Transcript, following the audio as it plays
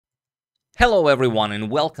Hello everyone and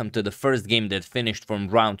welcome to the first game that finished from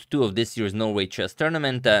round 2 of this year's Norway Chess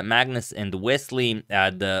tournament. Magnus and Wesley.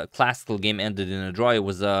 The classical game ended in a draw. It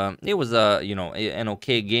was an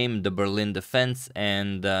okay game. The Berlin defense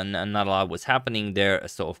and not a lot was happening there.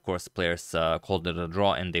 So of course players called it a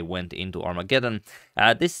draw and they went into Armageddon.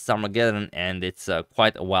 This is Armageddon and it's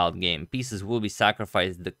quite a wild game. Pieces will be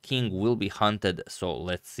sacrificed. The king will be hunted. So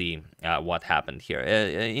let's see what happened here.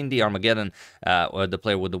 In the Armageddon, the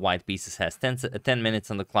player with the white pieces has 10 minutes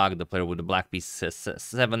on the clock. The player with the black pieces has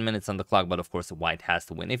 7 minutes on the clock, but of course white has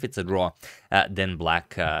to win. If it's a draw, then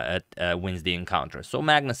black wins the encounter. So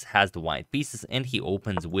Magnus has the white pieces and he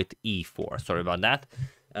opens with e4. Sorry about that.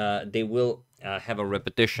 They will have a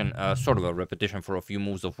repetition, sort of a repetition for a few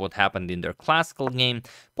moves of what happened in their classical game.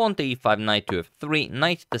 Pawn to e5, knight to f3,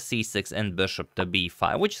 knight to c6, and bishop to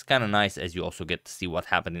b5, which is kind of nice as you also get to see what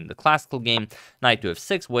happened in the classical game. Knight to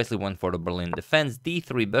f6, Wesley went for the Berlin defense,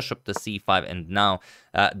 d3, bishop to c5, and now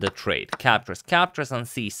the trade. Captures on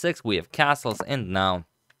c6, we have castles, and now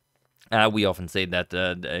we often say that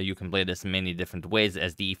you can play this in many different ways.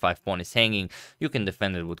 As the e5 pawn is hanging, you can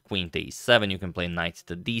defend it with queen to e7, you can play knight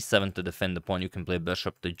to d7 to defend the pawn, you can play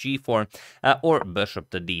bishop to g4, or bishop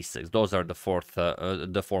to d6. Those are the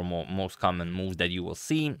four most common moves that you will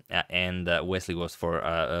see, and Wesley goes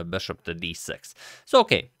for bishop to d6. So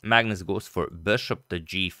okay, Magnus goes for bishop to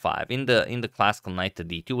g5. In the classical, knight to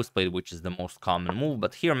d2 was played, which is the most common move,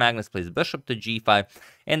 but here Magnus plays bishop to g5,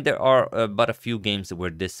 and there are but a few games where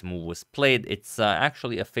this move was played. It's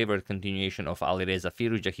actually a favorite continuation of Alireza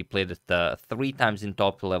Firouzja. He played it 3 times in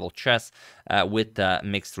top level chess with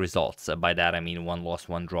mixed results. By that I mean 1 loss,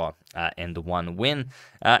 1 draw, and 1 win,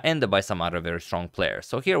 and by some other very strong players.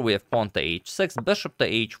 So here we have pawn to h6, bishop to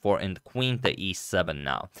h4, and queen to e7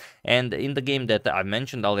 now. And in the game that I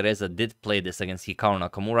mentioned, Alireza did play this against Hikaru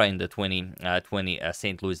Nakamura in the 2020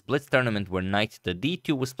 St. Louis Blitz tournament, where knight to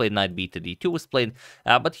d2 was played, knight b to d2 was played.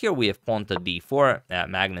 But here we have pawn to d4.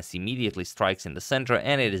 Magnus immediately strikes in the center,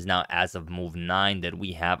 and it is now as of move 9 that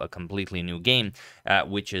we have a completely new game,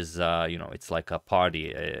 which is, it's like a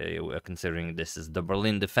party, considering this is the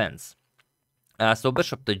Berlin defense. So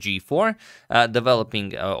bishop to g4,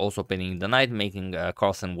 developing, also pinning the knight, making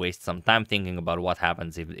Carlsen waste some time thinking about what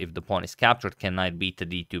happens if the pawn is captured. Can knight b to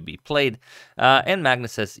d2 be played? And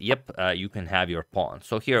Magnus says, yep, you can have your pawn.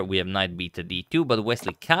 So here we have knight b to d2, but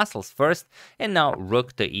Wesley castles first, and now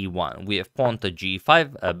rook to e1. We have pawn to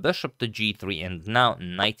g5, bishop to g3, and now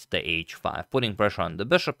knight to h5, putting pressure on the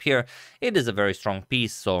bishop here. It is a very strong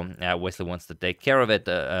piece, so Wesley wants to take care of it,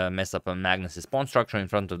 mess up Magnus's pawn structure in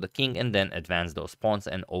front of the king, and then advance those pawns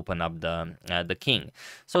and open up the king.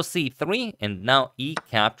 So c3, and now e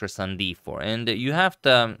captures on d4, and you have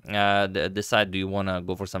to decide, do you want to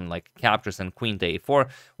go for something like captures and queen to a4,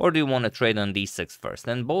 or do you want to trade on d6 first?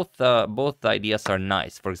 And both ideas are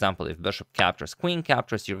nice. For example, if bishop captures, queen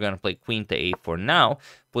captures, you're going to play queen to a4 now,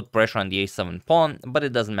 put pressure on the a7 pawn, but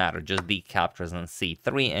it doesn't matter, just d captures on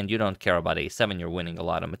c3, and you don't care about a7, you're winning a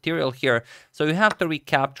lot of material here, so you have to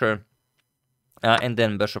recapture. And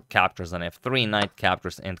then bishop captures on f3, knight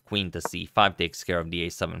captures, and queen to c5 takes care of the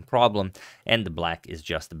a7 problem, and the black is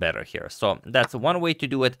just better here. So that's one way to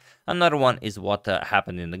do it. Another one is what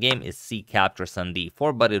happened in the game is c captures on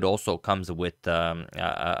d4, but it also comes with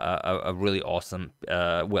a really awesome,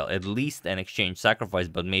 well, at least an exchange sacrifice,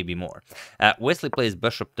 but maybe more. Wesley plays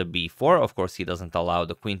bishop to b4. Of course, he doesn't allow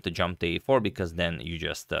the queen to jump to a4, because then you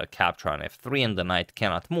just capture on f3 and the knight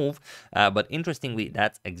cannot move. But interestingly,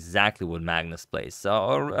 that's exactly what Magnus plays.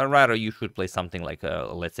 Or rather, you should play something like,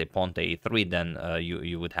 let's say, pawn to a3, then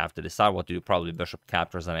you would have to decide what to do. Probably bishop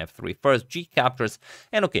captures on f3 first, g captures,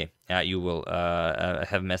 and okay, you will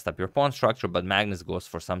have messed up your pawn structure, but Magnus goes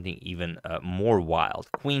for something even more wild.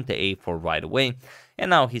 Queen to a4 right away. And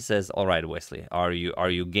now he says, all right, Wesley, are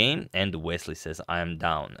you game? And Wesley says, I am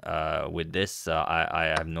down with this.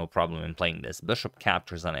 I have no problem in playing this. Bishop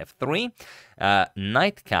captures on f3.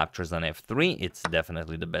 Knight captures on f3. It's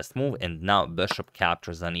definitely the best move. And now bishop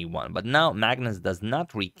captures on e1. But now Magnus does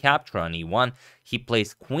not recapture on e1. He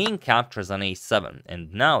plays queen captures on a7.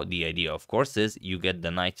 And now the idea, of course, is you get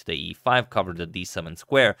the knight to e5, cover the d7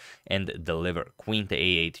 square, and deliver queen to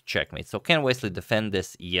a8 checkmate. So can Wesley defend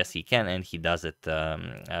this? Yes, he can, and he does it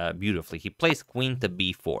beautifully. He plays queen to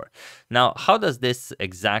b4. Now, how does this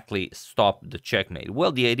exactly stop the checkmate?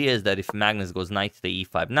 Well, the idea is that if Magnus goes knight to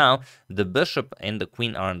e5 now, the bishop and the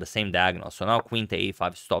queen are on the same diagonal. So now queen to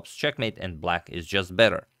a5 stops checkmate, and black is just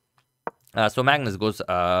better. So Magnus goes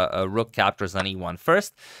rook captures on e1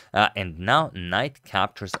 first, and now knight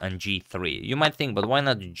captures on g3. You might think, but why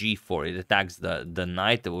not g4? It attacks the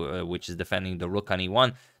knight, which is defending the rook on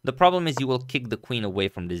e1. The problem is you will kick the queen away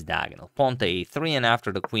from this diagonal. Pawn to a3, and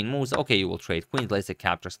after the queen moves, okay, you will trade queens. Let's say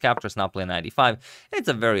captures, captures, now play knight e5. It's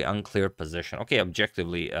a very unclear position. Okay,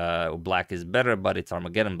 objectively, black is better, but it's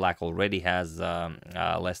Armageddon. Black already has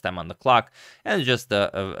less time on the clock, and it's just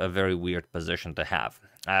a very weird position to have.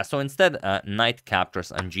 So instead, knight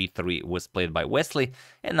captures on g3 was played by Wesley,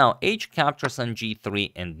 and now h captures on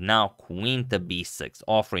g3, and now queen to b6,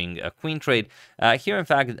 offering a queen trade. Here, in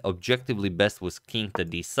fact, objectively best was king to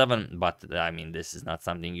d7, but I mean, this is not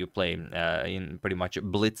something you play in pretty much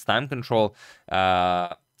blitz time control.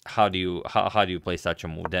 How do you play such a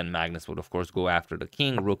move? Then Magnus would of course go after the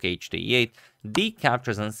king, rook h to e8, d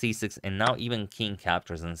captures on c6, and now even king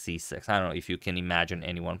captures on c6. I don't know if you can imagine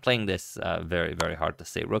anyone playing this. Very, very hard to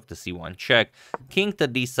say. Rook to c1 check, king to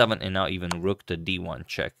d7, and now even rook to d1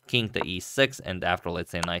 check, king to e6, and after,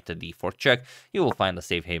 let's say, knight to d4 check, you will find a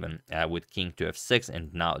safe haven with king to f6,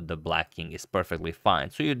 and now the black king is perfectly fine.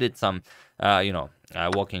 So you did some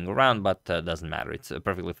walking around, but doesn't matter. It's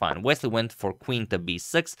perfectly fine. Wesley went for queen to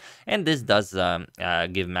b6, and this does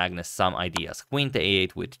give Magnus some ideas. Queen to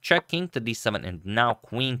a8 with check, king to d7, and now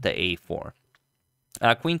queen to a4.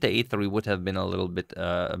 Queen to a3 would have been a little bit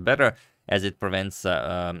better, as it prevents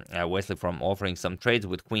Wesley from offering some trades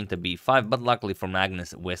with queen to b5, but luckily for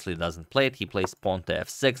Magnus, Wesley doesn't play it. He plays pawn to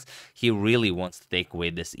f6. He really wants to take away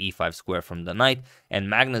this e5 square from the knight, and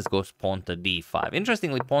Magnus goes pawn to d5.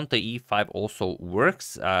 Interestingly, pawn to e5 also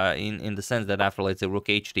works in the sense that after, let's say, rook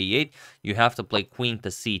h to e8, you have to play queen to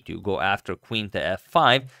c2, go after queen to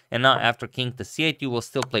f5, and now after king to c8, you will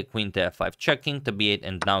still play queen to f5, check, king to b8,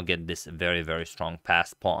 and now get this very, very strong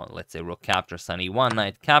passed pawn. Let's say rook captures on e1,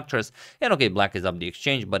 knight captures, and okay, black is up the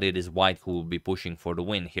exchange, but it is white who will be pushing for the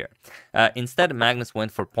win here. Instead, Magnus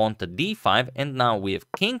went for pawn to d5, and now we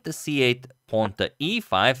have king to c8, pawn to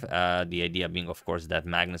e5. The idea being, of course, that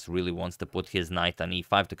Magnus really wants to put his knight on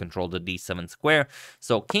e5 to control the d7 square.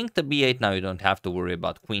 So king to b8, now you don't have to worry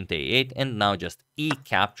about queen to a8, and now just e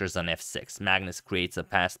captures on f6. Magnus creates a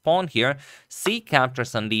passed pawn here, c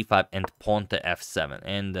captures on d5, and pawn to f7.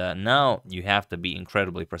 And now you have to be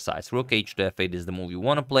incredibly precise. Rook h to f8 is the move you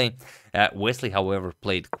want to play. Wesley, however,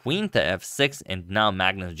 played queen to f6, and now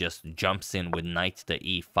Magnus just jumps in with knight to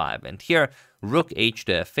e5. And here, rook h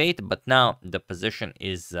to f8, but now the position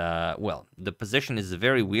is, well, the position is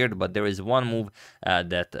very weird, but there is one move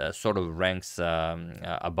that sort of ranks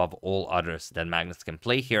above all others that Magnus can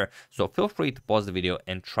play here. So feel free to pause the video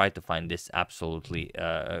and try to find this absolutely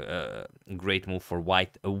great move for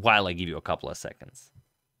white while I give you a couple of seconds.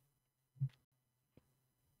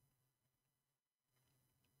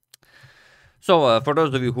 So for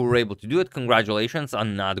those of you who were able to do it, congratulations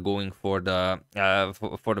on not going for the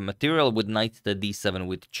material with knight to d7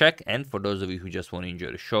 with check. And for those of you who just want to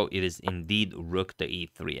enjoy the show, it is indeed rook to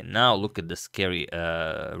e3. And now look at the scary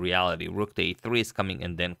reality. Rook to e3 is coming,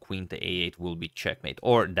 and then queen to a8 will be checkmate,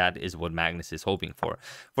 or that is what Magnus is hoping for.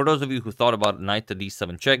 For those of you who thought about knight to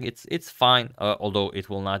d7 check, it's fine, although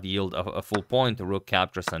it will not yield a full point. Rook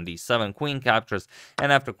captures on d7, queen captures,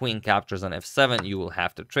 and after queen captures on f7, you will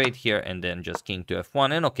have to trade here, and then just king to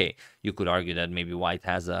f1. And okay, you could argue that maybe white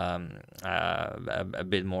has a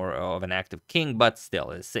bit more of an active king, but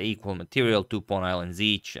still, it's equal material, 2 pawn islands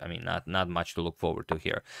each. I mean, not much to look forward to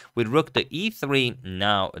here. With rook to e3,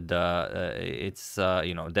 now it's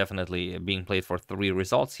definitely being played for 3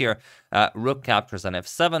 results here. Rook captures on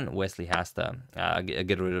f7. Wesley has to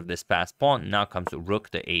get rid of this passed pawn. Now comes rook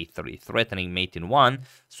to a3, threatening mate in 1.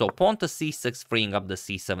 So pawn to c6, freeing up the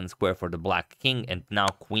c7 square for the black king, and now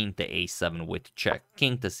queen to a7 with check,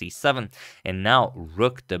 king to c7, and now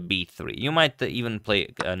rook to b3. You might even play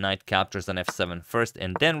knight captures on f7 first,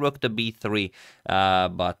 and then rook to b3,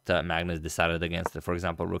 but Magnus decided against it. For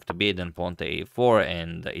example, rook to b8, then pawn to a4,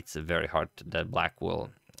 and it's very hard that black will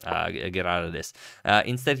get out of this.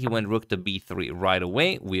 Instead, he went rook to b3 right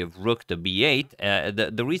away. We have rook to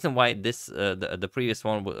b8. The reason why this the previous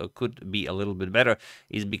one could be a little bit better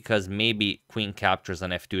is because maybe queen captures on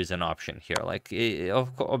f2 is an option here. Like,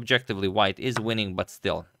 objectively, white is winning, but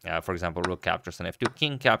still, for example, rook captures on f2,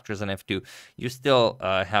 king captures on f2. You still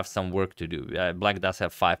have some work to do. Black does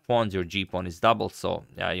have 5 pawns. Your g pawn is doubled, so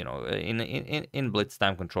in blitz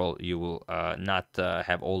time control, you will not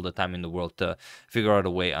have all the time in the world to figure out a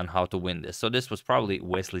way on how to win this. So this was probably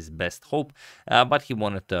Wesley's best hope, but he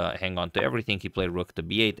wanted to hang on to everything. He played rook to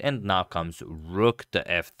b8, and now comes rook to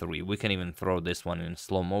f3. We can even throw this one in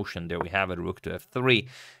slow motion. There we have it, rook to f3,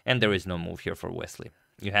 and there is no move here for Wesley.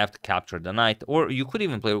 You have to capture the knight, or you could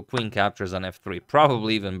even play queen captures on f3.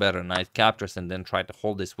 Probably even better, knight captures, and then try to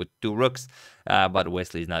hold this with 2 rooks. but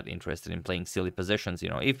Wesley is not interested in playing silly positions.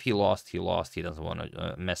 If he lost, he lost. He doesn't want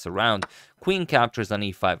to mess around. Queen captures on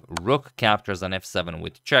e5, rook captures on f7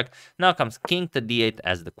 with check. Now comes king to d8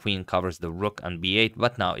 as the queen covers the rook on b8,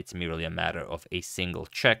 but now it's merely a matter of a single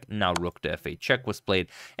check. Now rook to f8 check was played,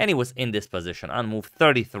 and he was in this position on move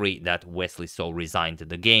 33 that Wesley so resigned to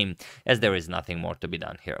the game, as there is nothing more to be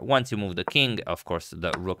done here. Once you move the king, of course,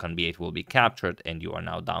 the rook on b8 will be captured, and you are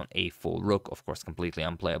now down a full rook, of course, completely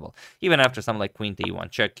unplayable. Even after something like queen to e1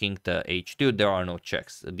 check, king to h2, there are no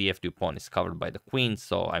checks. The f2 pawn is covered by the queen,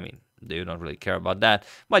 so, I mean, you don't really care about that,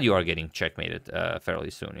 but you are getting checkmated fairly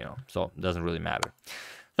soon, so it doesn't really matter.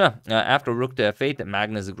 So, after rook to f8,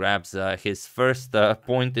 Magnus grabs his first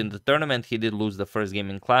point in the tournament. He did lose the first game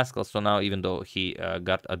in Classical, so now even though he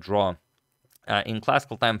got a draw in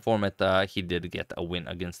Classical time format, he did get a win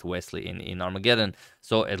against Wesley in Armageddon,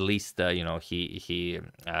 so at least he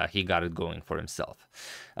got it going for himself.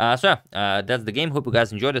 That's the game. Hope you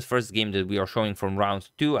guys enjoyed this first game that we are showing from round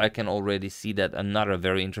 2. I can already see that another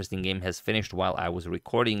very interesting game has finished while I was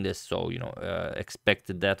recording this, so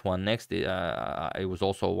expected that one next. It was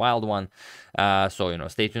also a wild one, so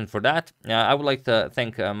stay tuned for that. I would like to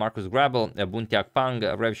thank Marcus Grabel, Buntiak Pang,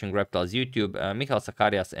 Revision Reptiles YouTube, Michael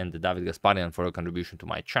Sakarias, and David Gasparian for a contribution to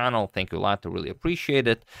my channel. Thank you a lot. I really appreciate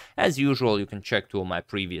it. As usual, you can check 2 of my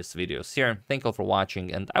previous videos here. Thank you all for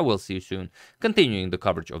watching, and I will see you soon, continuing the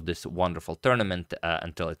coverage of this wonderful tournament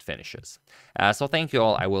until it finishes. So thank you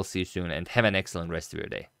all. I will see you soon, and have an excellent rest of your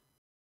day.